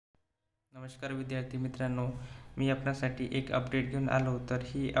नमस्कार विद्यार्थी मित्रांनो, मी आपणासाठी एक अपडेट घेऊन आलो. तर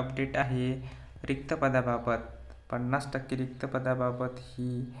ही अपडेट आहे रिक्त पदाबाबत. 50% रिक्त पदाबाबत ही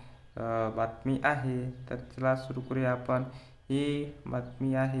बातमी आहे. तर चला सुरू करूया आपण. ही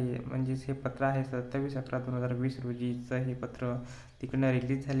बातमी आहे म्हणजेच हे पत्र आहे 27/11/2020 रोजीचं हे पत्र तिकडनं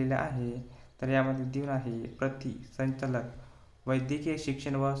रिलीज झालेलं आहे. तर यामध्ये देऊन आहे प्रति संचालक वैद्यकीय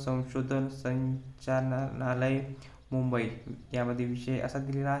शिक्षण व संशोधन संचालनालय मुंबई. यामध्ये विषय असा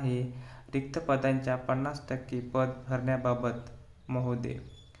दिलेला आहे, रिक्त पदांच्या 50% पद भरण्याबाबत. महोदय,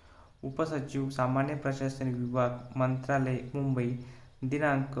 उपसचिव सामान्य प्रशासन विभाग, मंत्रालय, मुंबई.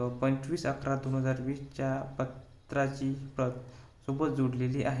 दिनांक 25/11/2020 च्या पत्राची प्रत सोबत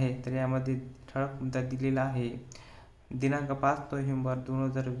जोडलेली आहे. तर यामध्ये ठळक मुद्दा दिलेला आहे. दिनांक 5 नोव्हेंबर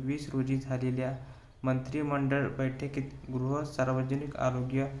 2020 रोजी झालेल्या मंत्रिमंडळ बैठकीत गृह, सार्वजनिक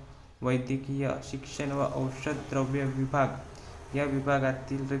आरोग्य, वैद्यकीय शिक्षण व औषध द्रव्य विभाग या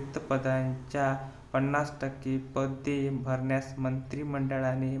विभागातील रिक्त पदांच्या 50% पदे भरण्यास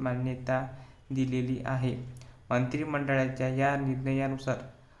मंत्रिमंडळाने मान्यता दिलेली आहे. मंत्रिमंडळाच्या या निर्णयानुसार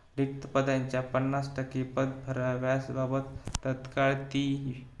रिक्त पदांच्या 50% पद भरण्याबाबत तत्काळ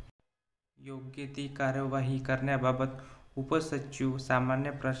योग्य ती कार्यवाही करण्याबाबत उपसचिव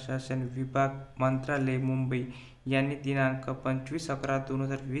सामान्य प्रशासन विभाग, मंत्रालय, मुंबई यांनी दिनांक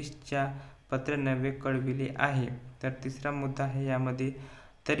 25/11/2020 च्या पत्रान्वये कळविले आहे. तर तिसरा मुद्दा आहे यामध्ये,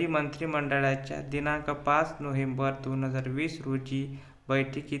 तरी मंत्रिमंडळाच्या दिनांक 5 नोव्हेंबर 2020 रोजी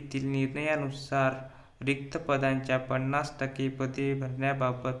बैठकीतील निर्णयानुसार रिक्त पदांच्या 50% पदे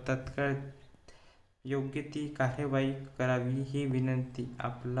भरण्याबाबत तत्काळ योग्य ती कार्यवाही करावी ही विनंती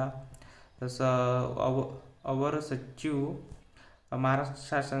आपला अवर सचिव महाराष्ट्र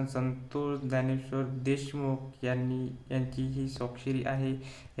शासन संतोष ज्ञानेश्वर देशमुख यांची ही स्वाक्षरी आहे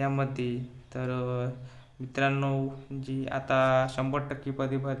यामध्ये. तर मित्रांनो, जी आता 100%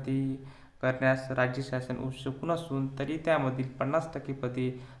 पदे भरती करण्यास राज्य शासन उत्सुक नसून तरी त्यामधील 50% पदे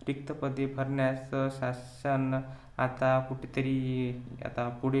रिक्त पदे भरण्यास शासन आता कुठेतरी आता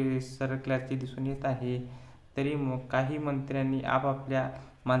पुढे सरकल्याचे दिसून येत आहे. तरी काही मंत्र्यांनी आपापल्या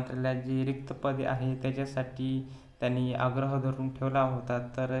मंत्रालयात जी रिक्त पदे आहे त्याच्यासाठी त्यांनी आग्रह धरून ठेवला होता.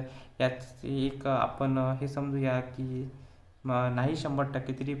 तर यात एक आपण हे समजूया की नाही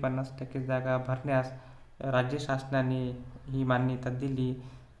 100% तरी 50% जागा भरण्यास राज्य शासनाने ही मान्यता दिली.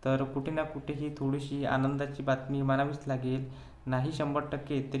 तर कुठे ना कुठे ही थोडीशी आनंदाची बातमी मानावीच लागेल. नाही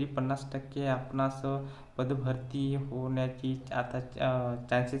 100% तरी 50% आपणास पदभरती होण्याची आता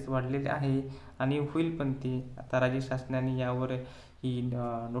चान्सेस वाढलेले आहे आणि होईल पण ते. आता राज्य शासनाने यावर ही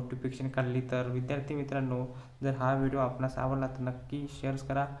नोटिफिकेशन काढली. तर विद्यार्थी मित्रांनो, जर हा व्हिडिओ आपणास आवडला तर नक्की शेअर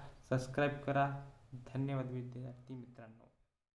करा, सबस्क्राईब करा. धन्यवाद विद्यार्थी मित्रांनो.